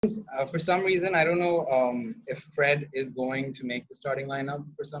For some reason, I don't know if Fred is going to make the starting lineup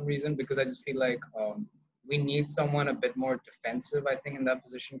for some reason because I just feel like we need someone a bit more defensive. I think in that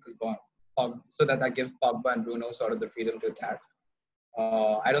position because so that gives Pogba and Bruno sort of the freedom to attack.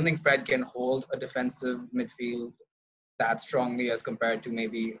 I don't think Fred can hold a defensive midfield that strongly as compared to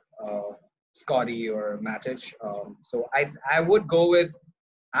maybe Scotty or Matic. So I would go with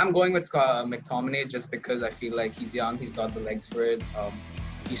I'm going with McTominay just because I feel like he's young, he's got the legs for it.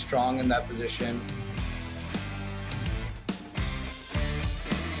 He's strong in that position.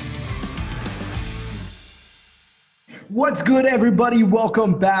 What's good, everybody?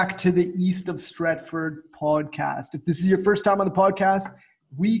 Welcome back to the East of Stretford podcast. If this is your first time on the podcast,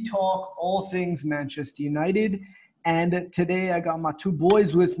 we talk all things Manchester United. And today I got my two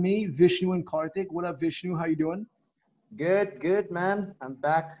boys with me, Vishnu and Karthik. What up, Vishnu? How you doing? Good, man. I'm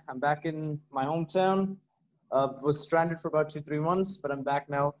back. I'm back in my hometown. Was stranded for about 2-3 months, but I'm back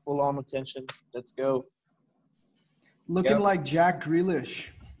now, full on attention. Let's go. Looking like Jack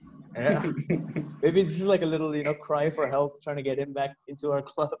Grealish. Yeah. Maybe this is like a little, cry for help, trying to get him back into our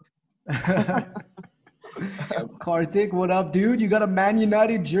club. Karthik, what up, dude? You got a Man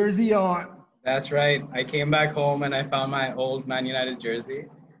United jersey on. That's right. I came back home and I found my old Man United jersey.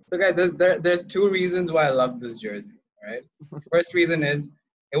 So guys, there's two reasons why I love this jersey. All right. First reason is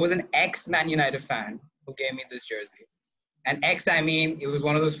it was an ex-Man United fan who gave me this jersey. And I mean, it was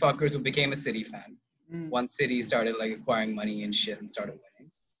one of those fuckers who became a City fan. Once City started like acquiring money and shit and started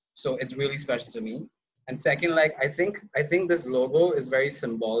winning. So it's really special to me. And second, like I think this logo is very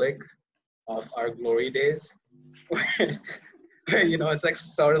symbolic of our glory days. It's like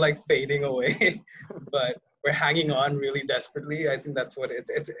sort of like fading away, but we're hanging on really desperately. I think that's what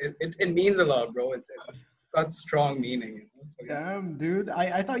it means a lot, bro. It's got strong meaning. So, Damn, dude.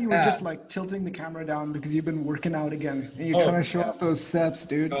 I thought you were just like tilting the camera down because you've been working out again and you're trying to show off those steps,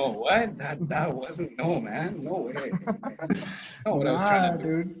 dude. No, what? That wasn't, no, man. No way. No, what I was trying to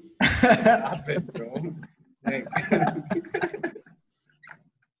do. Dude. Stop it, bro. Like,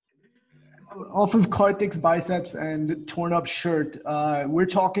 off of Karthik's biceps and torn up shirt, we're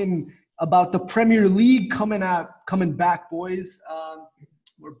talking about the Premier League coming back, boys.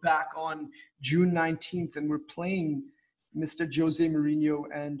 We're back on June 19th and we're playing Mr. Jose Mourinho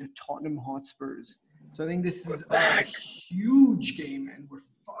and Tottenham Hotspurs. So I think this is a huge game and we're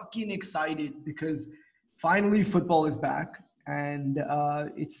fucking excited because finally football is back and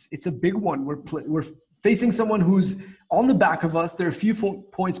it's a big one. We're facing someone who's on the back of us. They're a few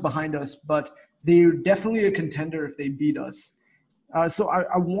points behind us, but they're definitely a contender if they beat us. So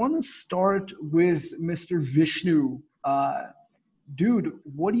I want to start with Mr. Vishnu. Dude,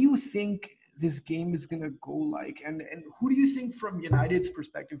 what do you think this game is going to go like? And who do you think from United's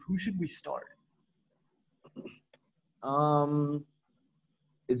perspective, who should we start?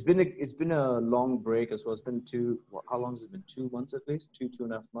 It's been a long break as well. It's been how long has it been? 2 months at least?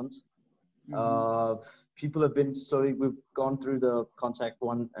 2.5 months. People have been slowly, we've gone through the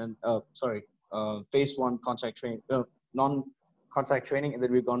phase 1 contact training, non-contact training, and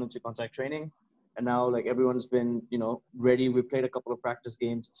then we've gone into contact training. And now like everyone's been, ready. We played a couple of practice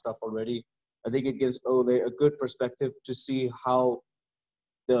games and stuff already. I think it gives Ole a good perspective to see how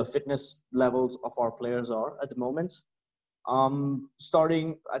the fitness levels of our players are at the moment.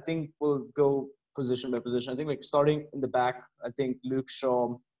 Starting, I think we'll go position by position. I think like starting in the back, I think Luke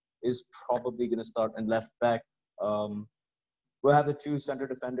Shaw is probably going to start in left back. We'll have the two center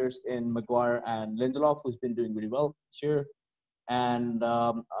defenders in Maguire and Lindelof, who's been doing really well this year. And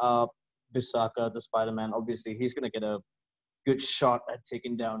Bissaka, the Spider-Man, obviously he's going to get a good shot at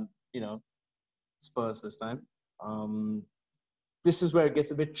taking down, Spurs this time. This is where it gets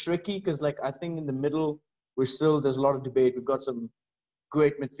a bit tricky because like I think in the middle, there's a lot of debate. We've got some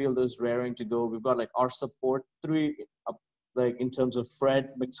great midfielders raring to go. We've got like our support three like in terms of Fred,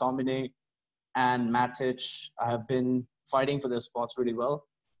 McTominay, and Matic have been fighting for their spots really well.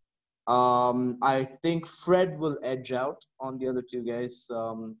 I think Fred will edge out on the other two guys.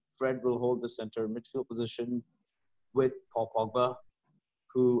 Fred will hold the center midfield position with Paul Pogba,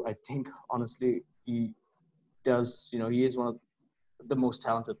 who I think honestly he does. He is one of the most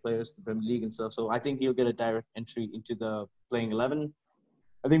talented players in the Premier League and stuff. So I think he'll get a direct entry into the playing 11.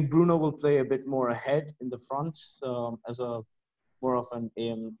 I think Bruno will play a bit more ahead in the front as a more of an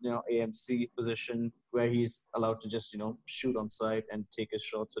AMC position where he's allowed to just, shoot on side and take his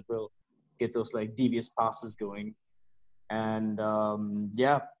shots at will, get those like devious passes going. And on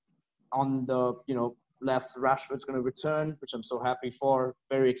the, left, Rashford's going to return, which I'm so happy for.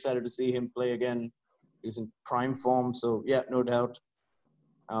 Very excited to see him play again. He's in prime form. So yeah, no doubt.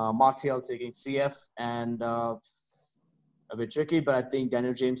 Martial taking CF and a bit tricky. But I think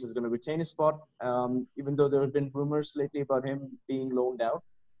Daniel James is going to retain his spot, even though there have been rumors lately about him being loaned out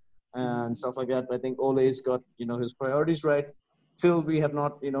and stuff like that. But I think Ole's got, his priorities right. Till we have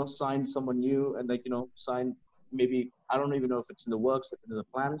not, signed someone new and signed maybe, I don't even know if it's in the works, if it's in the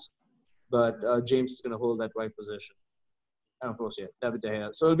plans, but James is going to hold that right position. And of course, David De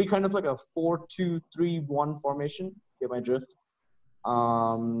Gea. So it'll be kind of like a 4-2-3-1 formation. Get my drift.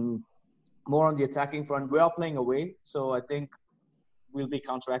 More on the attacking front. We are playing away, so I think we'll be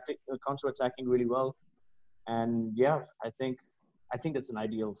counter-attacking really well. And I think it's an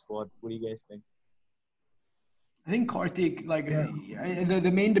ideal squad. What do you guys think? I think Karthik,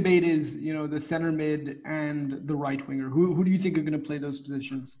 the main debate is, the center mid and the right winger. Who do you think are going to play those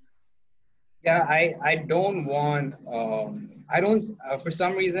positions? Yeah, I don't want for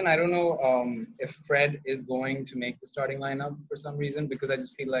some reason I don't know if Fred is going to make the starting lineup for some reason, because I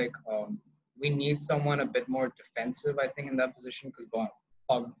just feel like we need someone a bit more defensive, I think, in that position, because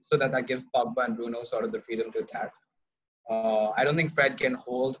so that gives Pogba and Bruno sort of the freedom to attack. I don't think Fred can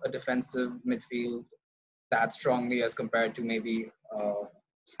hold a defensive midfield that strongly as compared to maybe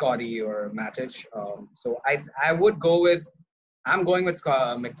Scotty or Matic. So I would go with. I'm going with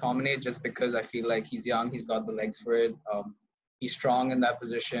McTominay just because I feel like he's young. He's got the legs for it. He's strong in that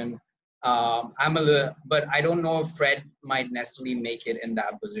position. But I don't know if Fred might necessarily make it in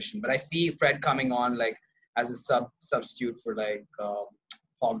that position. But I see Fred coming on like as a substitute for like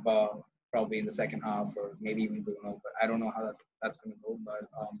Pogba probably in the second half, or maybe even Bruno. But I don't know how that's going to go. But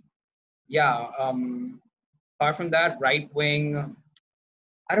apart from that, right wing,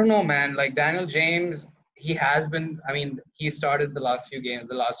 I don't know, man. Like Daniel James. He has been, he started the last few games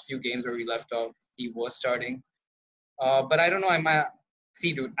where we left off, he was starting. But I don't know,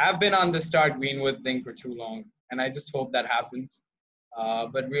 dude, I've been on the start Greenwood thing for too long, and I just hope that happens.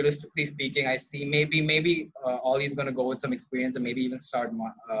 But realistically speaking, I see maybe Ollie's going to go with some experience and maybe even start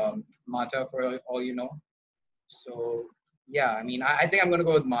Mata for all you know. So, I think I'm going to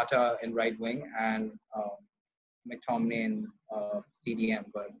go with Mata in right wing and McTominay in CDM,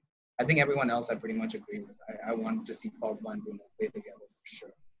 but I think everyone else I pretty much agree with. I want to see Pogba and Bruno play together for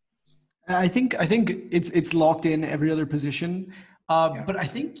sure. I think it's locked in every other position. But I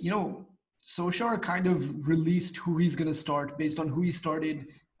think, Solskjaer kind of released who he's going to start based on who he started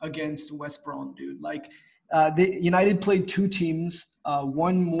against West Brom, dude. Like, United played two teams,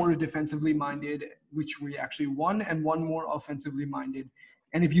 one more defensively minded, which we actually won, and one more offensively minded.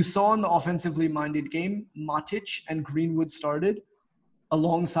 And if you saw in the offensively minded game, Matic and Greenwood started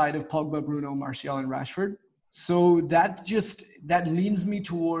alongside of Pogba, Bruno, Martial, and Rashford. So that leans me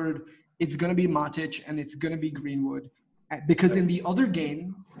toward it's going to be Matic and it's going to be Greenwood. Because in the other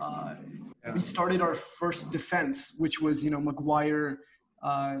game, we started our first defense, which was, Maguire,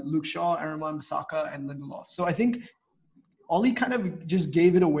 Luke Shaw, Aaron Wan-Bissaka, and Lindelof. So I think Ollie kind of just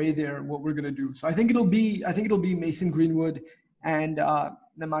gave it away there, what we're going to do. So I think it'll be Mason Greenwood and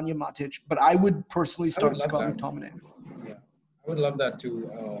Nemanja Matic. But I would personally start Scott McTominay. I would love that too.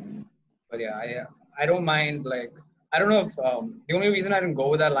 But I don't mind. Like, I don't know if the only reason I didn't go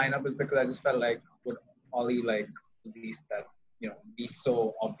with that lineup is because I just felt like would Ollie release that, be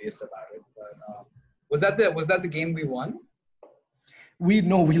so obvious about it. But was that the game we won? We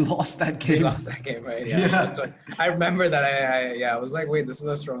lost that game. We lost that game, right? Yeah. That's what I remember. That I was like, wait, this is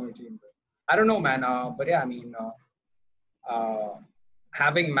a stronger team. But I don't know, man. But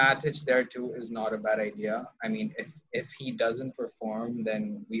having Matic there too is not a bad idea. If he doesn't perform,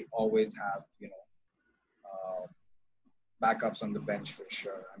 then we always have, backups on the bench for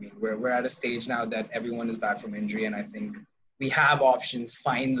sure. We're at a stage now that everyone is back from injury, and I think we have options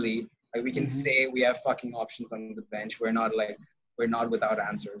finally. Like, we can say we have fucking options on the bench. We're not without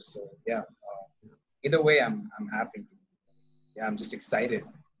answers. So either way, I'm happy. Yeah, I'm just excited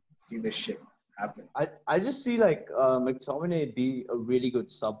to see this shit happen. I just see McTominay be a really good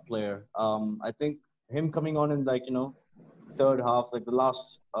sub player. I think him coming on in third half, the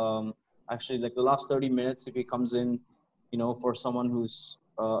last the last 30 minutes, if he comes in, for someone who's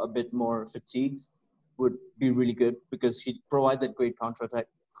a bit more fatigued, would be really good because he'd provide that great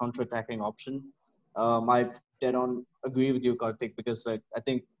counter-attacking option. I dead on agree with you, Karthik, because I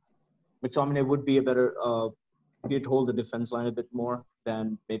think McTominay would be a better he'd hold the defense line a bit more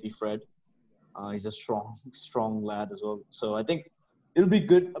than maybe Fred. He's a strong lad as well. So I think it'll be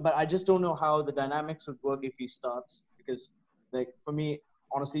good, but I just don't know how the dynamics would work if he starts, because for me,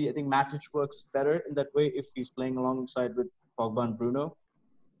 honestly, I think Matic works better in that way if he's playing alongside with Pogba and Bruno.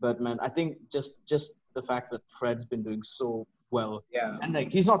 But man, I think just the fact that Fred's been doing so well, and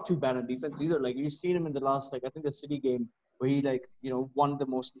he's not too bad on defense either. You've seen him in the last I think the City game where he won the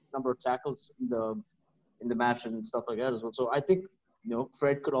most number of tackles in the match and stuff like that as well. So I think,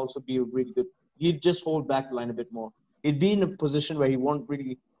 Fred could also be a really good. He'd just hold back the line a bit more. He'd be in a position where he won't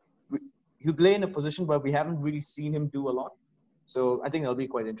really. He'll play in a position where we haven't really seen him do a lot. So I think that'll be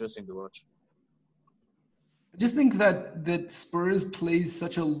quite interesting to watch. I just think that Spurs plays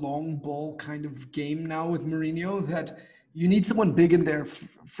such a long ball kind of game now with Mourinho that you need someone big in there.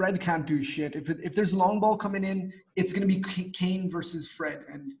 Fred can't do shit. If there's long ball coming in, it's going to be Kane versus Fred.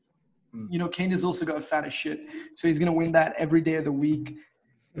 And, Kane has also got fat as shit. So he's going to win that every day of the week.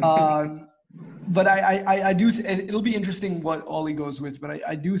 But I do it'll be interesting what Ollie goes with, but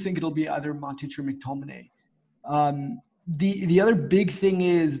I do think it'll be either Matic or McTominay. The other big thing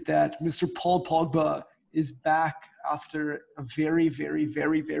is that Mr. Paul Pogba is back after a very, very,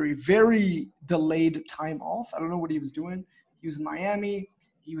 very, very, very delayed time off. I don't know what he was doing. He was in Miami.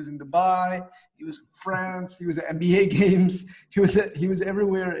 He was in Dubai. He was in France. He was at NBA games. He was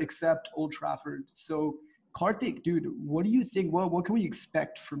everywhere except Old Trafford. So, Karthik, dude, what do you think? What can we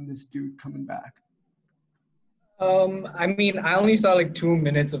expect from this dude coming back? I mean, I only saw like 2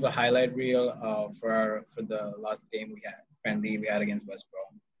 minutes of a highlight reel for the last game friendly we had against West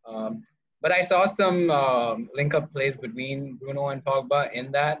Brom. But I saw some link-up plays between Bruno and Pogba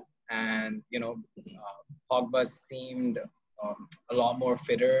in that, and Pogba seemed a lot more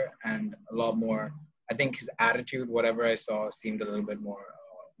fitter and a lot more. I think his attitude, whatever I saw, seemed a little bit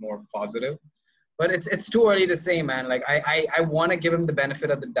more positive. But it's too early to say, man. Like I want to give him the benefit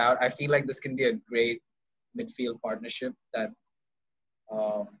of the doubt. I feel like this can be a great midfield partnership that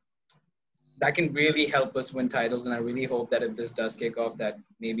can really help us win titles. And I really hope that if this does kick off, that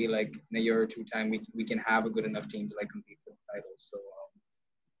maybe like in a year or two time, we can have a good enough team to like compete for the titles. So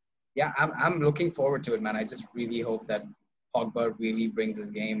yeah, I'm looking forward to it, man. I just really hope that Pogba really brings his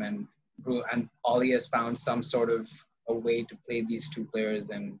game and Ollie has found some sort of a way to play these two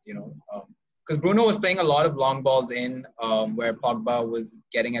players and, because Bruno was playing a lot of long balls in where Pogba was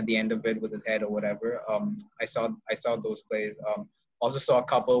getting at the end of it with his head or whatever. I saw those plays. Also saw a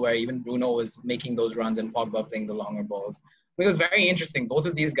couple where even Bruno was making those runs and Pogba playing the longer balls. It was very interesting. Both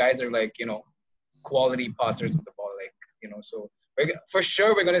of these guys are like, quality passers of the ball. Like, so for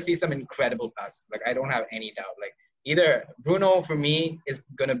sure we're going to see some incredible passes. Like, I don't have any doubt. Like, either Bruno, for me, is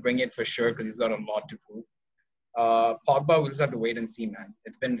going to bring it for sure because he's got a lot to prove. Pogba, we'll just have to wait and see, man.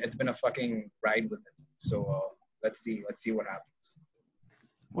 It's been a fucking ride with him. So let's see what happens.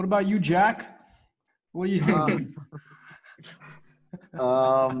 What about you, Jack? What do you think?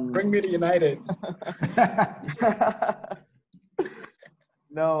 Bring me to United.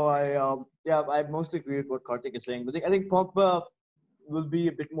 No, I mostly agree with what Karthik is saying. But I think Pogba will be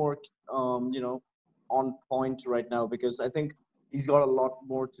a bit more, on point right now because I think he's got a lot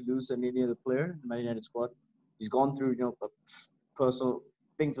more to lose than any other player in the Man United squad. He's gone through, personal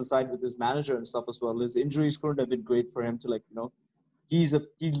things aside with his manager and stuff as well. His injuries couldn't have been great for him to he's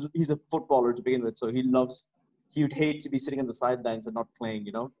a footballer to begin with, so he would hate to be sitting on the sidelines and not playing,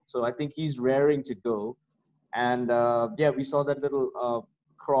 So I think he's raring to go. And we saw that little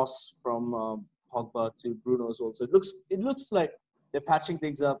cross from Pogba to Bruno as well. So it looks like they're patching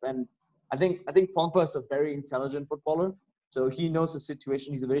things up. And I think Pogba is a very intelligent footballer. So he knows the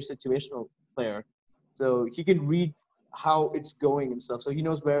situation. He's a very situational player. So he can read how it's going and stuff. So he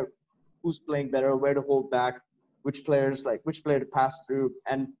knows who's playing better, where to hold back, which player to pass through.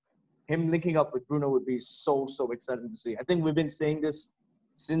 And him linking up with Bruno would be so exciting to see. I think we've been saying this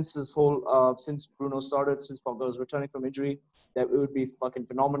since Bruno started, since Pogba was returning from injury, that it would be fucking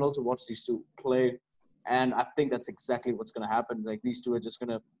phenomenal to watch these two play. And I think that's exactly what's going to happen. Like, these two are just going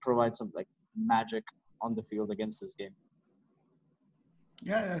to provide some like magic on the field against this game.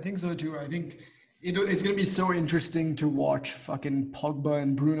 Yeah, I think so too. I think it's going to be so interesting to watch fucking Pogba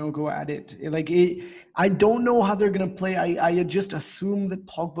and Bruno go at it. I don't know how they're going to play. I just assume that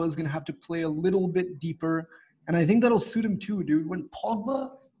Pogba is going to have to play a little bit deeper. And I think that'll suit him too, dude. When Pogba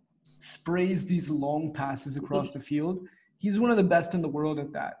sprays these long passes across the field, he's one of the best in the world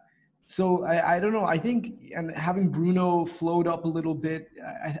at that. So I don't know. I think, and having Bruno float up a little bit,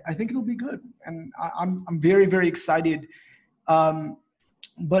 I think it'll be good. And I'm very, very excited.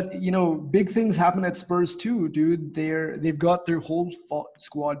 But big things happen at Spurs too, dude. They've got their whole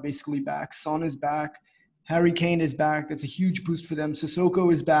squad basically back. Son is back. Harry Kane is back. That's a huge boost for them.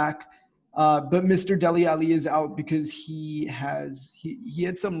 Sissoko is back. But Mr. Dele Alli is out because he had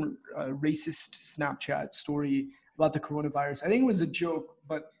some racist Snapchat story about the coronavirus. I think it was a joke,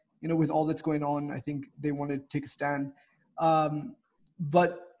 but with all that's going on, I think they want to take a stand.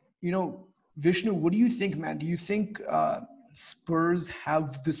 But Vishnu, what do you think, man? Do you think Spurs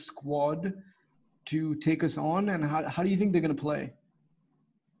have the squad to take us on, and how do you think they're going to play?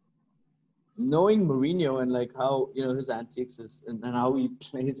 knowing Mourinho and like how his antics is and how he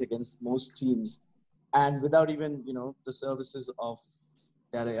plays against most teams, and without even the services of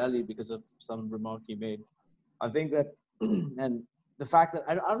Dele Alli because of some remark he made, I think that and the fact that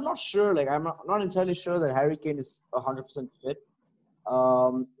I'm not sure, like I'm not entirely sure that Harry Kane is 100% fit.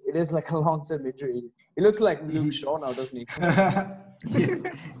 It is like a long-term injury. He looks like Luke Shaw now, doesn't he? Yeah,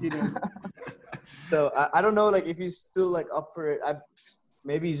 he does. So I don't know, like if he's still like up for it.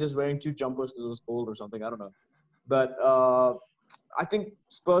 Maybe he's just wearing two jumpers because it was cold or something. I don't know. But I think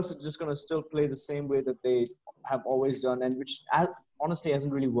Spurs are just gonna still play the same way that they have always done, and which honestly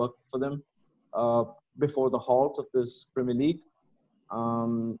hasn't really worked for them before the halt of this Premier League.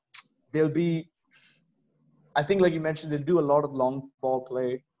 They'll be, I think, like you mentioned, they'll do a lot of long ball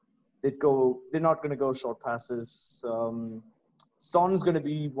play. They're not going to go short passes. Son's going to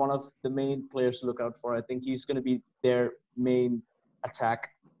be one of the main players to look out for. I think he's going to be their main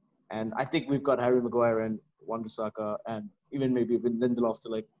attack. And I think we've got Harry Maguire and Wan-Bissaka and even maybe Lindelof to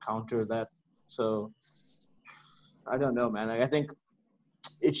like counter that. So I don't know, man. I think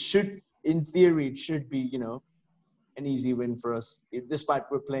it should, in theory, it should be, an easy win for us, despite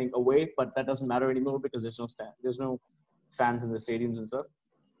we're playing away, but that doesn't matter anymore because there's no fans in the stadiums and stuff.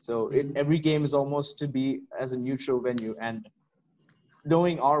 So every game is almost to be as a neutral venue. And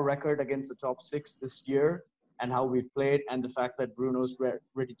knowing our record against the top six this year and how we've played, and the fact that Bruno's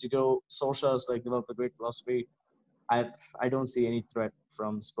ready to go, Solskjaer's like developed a great philosophy. I don't see any threat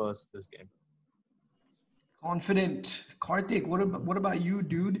from Spurs this game. Confident. Karthik, what about you,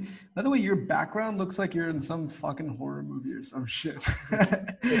 dude? By the way, your background looks like you're in some fucking horror movie or some shit.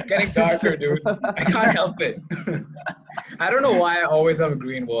 It's getting darker, dude. I can't help it. I don't know why I always have a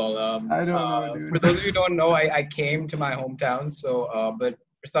green wall. I don't know, dude. For those of you who don't know, I came to my hometown, so but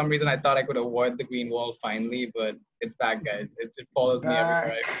for some reason I thought I could avoid the green wall finally, but it's back, guys. It follows me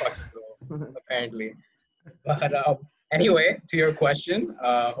everywhere I fucking go, apparently. But anyway, to your question,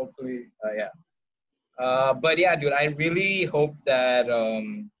 hopefully, yeah. But yeah, dude, I really hope that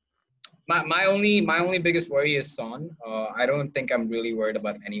my only biggest worry is Son. I don't think I'm really worried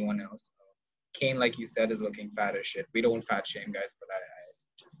about anyone else. Kane, like you said, is looking fat as shit. We don't fat shame guys, but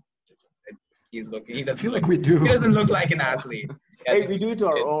he's looking. He doesn't. I feel like we do. He doesn't look like an athlete. Yeah, hey, we do it to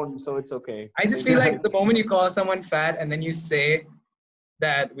our own, so it's okay. I just feel like the moment you call someone fat and then you say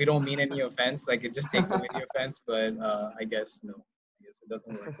that we don't mean any offense, like it just takes away the offense. But I guess no. I guess it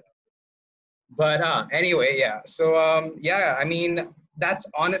doesn't work. But anyway, yeah. So yeah, I mean, that's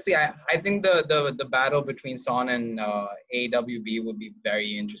honestly, I think the battle between Son and AWB would be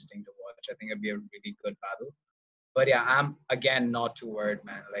very interesting to watch. I think it'd be a really good battle. But yeah, I'm again not too worried,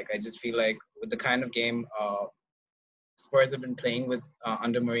 man. Like I just feel like with the kind of game Spurs have been playing with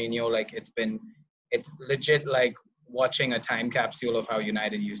under Mourinho, like it's legit like watching a time capsule of how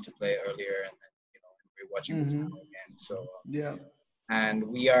United used to play earlier, and then we're watching this now again. So yeah. And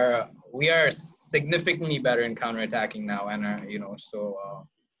we are significantly better in counterattacking now, and so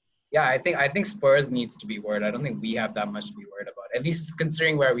yeah, I think Spurs needs to be worried. I don't think we have that much to be worried about, at least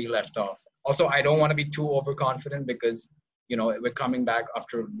considering where we left off. Also, I don't want to be too overconfident because we're coming back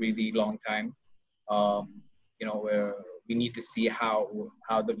after a really long time. We need to see how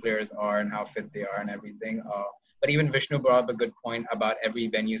the players are and how fit they are and everything. But even Vishnu brought up a good point about every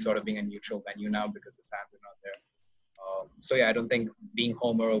venue sort of being a neutral venue now because the fans are not there. So yeah, I don't think being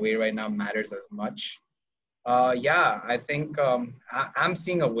home or away right now matters as much. Yeah, I think I'm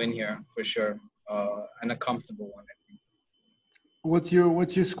seeing a win here for sure, and a comfortable one. I think. What's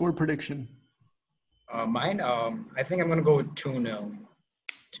your score prediction? Mine, I think I'm gonna go with 2-0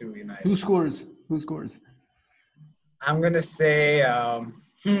 to United. Who scores? I'm gonna say, I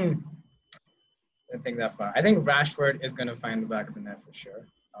think that far. I think Rashford is gonna find the back of the net for sure.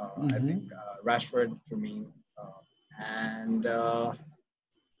 I think Rashford for me. And I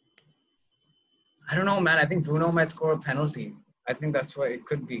don't know, man. I think Bruno might score a penalty. I think that's what it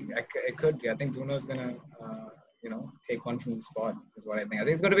could be. It could be. I think Bruno's gonna, take one from the spot. Is what I think. I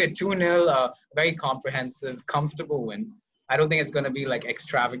think it's gonna be a 2-0, very comprehensive, comfortable win. I don't think it's gonna be like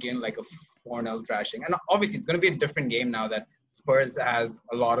extravagant, like a 4-0 thrashing. And obviously, it's gonna be a different game now that Spurs has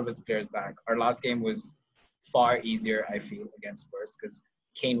a lot of its players back. Our last game was far easier, I feel, against Spurs because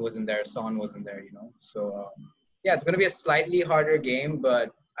Kane wasn't there, Son wasn't there, So. Yeah, it's going to be a slightly harder game, but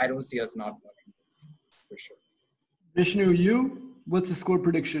I don't see us not winning this for sure. Vishnu, what's the score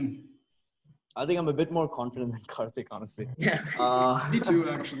prediction? I think I'm a bit more confident than Karthik, honestly. Yeah, me too,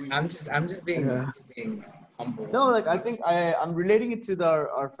 actually. I'm just being humble. No, like I think I'm relating it to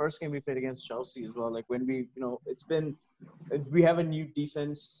our first game we played against Chelsea as well. Like when we have a new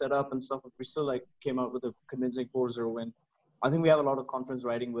defense set up and stuff, but we still like came out with a convincing 4-0 win. I think we have a lot of confidence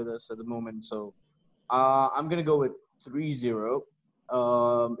riding with us at the moment. So I'm gonna go with 3-0.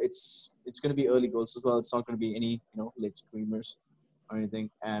 It's gonna be early goals as well. It's not gonna be any late screamers or anything.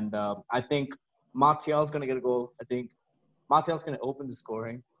 And I think Martial's gonna get a goal. I think Martial's gonna open the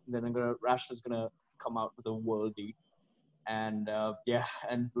scoring. And then Rashford's gonna come out with a worldie. And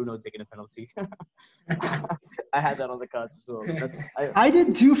and Bruno taking a penalty. I had that on the cards as well. I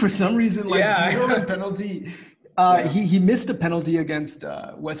did too for some reason. Like Bruno Yeah. penalty. He missed a penalty against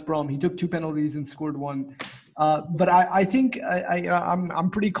West Brom. He took 2 penalties and scored 1. But I think I'm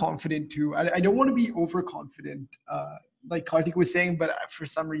pretty confident too. I don't want to be overconfident, like Karthik was saying, but for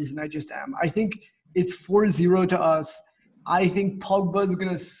some reason I just am. I think it's 4-0 to us. I think Pogba's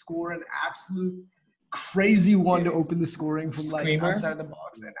gonna score an absolute crazy one to open the scoring from like outside the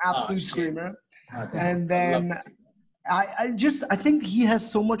box, an absolute screamer. And then I think he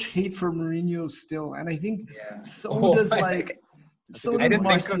has so much hate for Mourinho still, and I think so does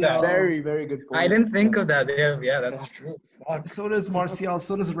Martial. Very, very good point. I didn't think of that. Yeah, that's true. Fuck. So does Martial.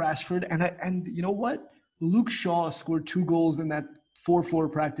 So does Rashford. And you know what? Luke Shaw scored 2 goals in that 4-4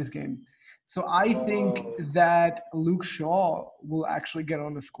 practice game. So I think that Luke Shaw will actually get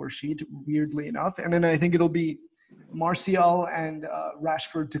on the score sheet, weirdly enough. And then I think it'll be Martial and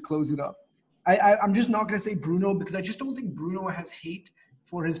Rashford to close it up. I'm just not going to say Bruno because I just don't think Bruno has hate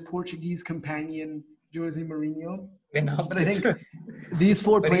for his Portuguese companion, Jose Mourinho. But I think these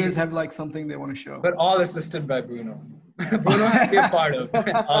 4 players have like something they want to show. But all assisted by Bruno. Bruno has to be a part of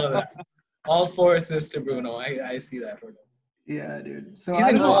all of that. All 4 assists to Bruno. I see that. Yeah, dude. So he's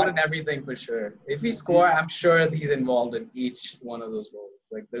involved in everything for sure. If he score, I'm sure he's involved in each one of those goals.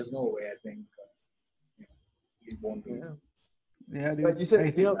 Like, there's no way I think he won't do it. Yeah, dude. But you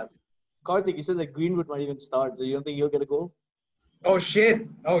said, Karthik, you said that Greenwood might even start. So you don't think he'll get a goal? Oh shit!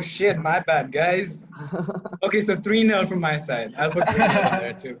 My bad, guys. Okay, so 3-0 from my side. I'll put 3-0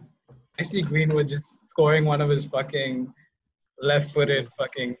 there too. I see Greenwood just scoring one of his fucking left-footed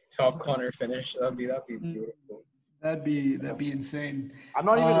fucking top corner finish. That'd be beautiful. That'd be insane. I'm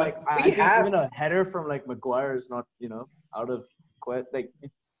not even I think even a header from like Maguire is not out of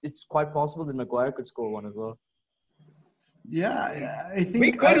it's quite possible that Maguire could score one as well. Yeah, I think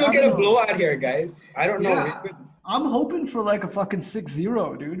we could look at a blowout here, guys. I don't know. Yeah, I'm hoping for like a fucking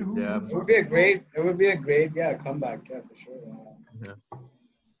 6-0, dude. It would be a great comeback, for sure.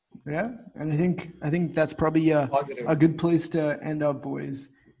 Yeah, and I think that's probably a good place to end up,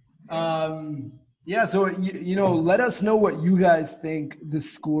 boys. So let us know what you guys think the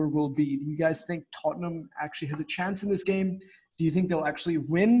score will be. Do you guys think Tottenham actually has a chance in this game? Do you think they'll actually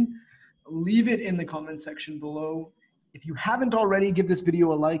win? Leave it in the comment section below. If you haven't already, give this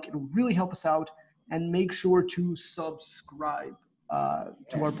video a like. It'll really help us out. And make sure to subscribe to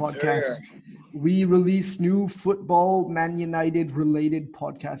our podcast. Sir. We release new football, Man United related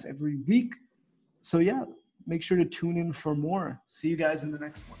podcasts every week. So yeah, make sure to tune in for more. See you guys in the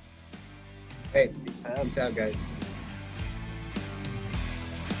next one. Hey, peace out guys.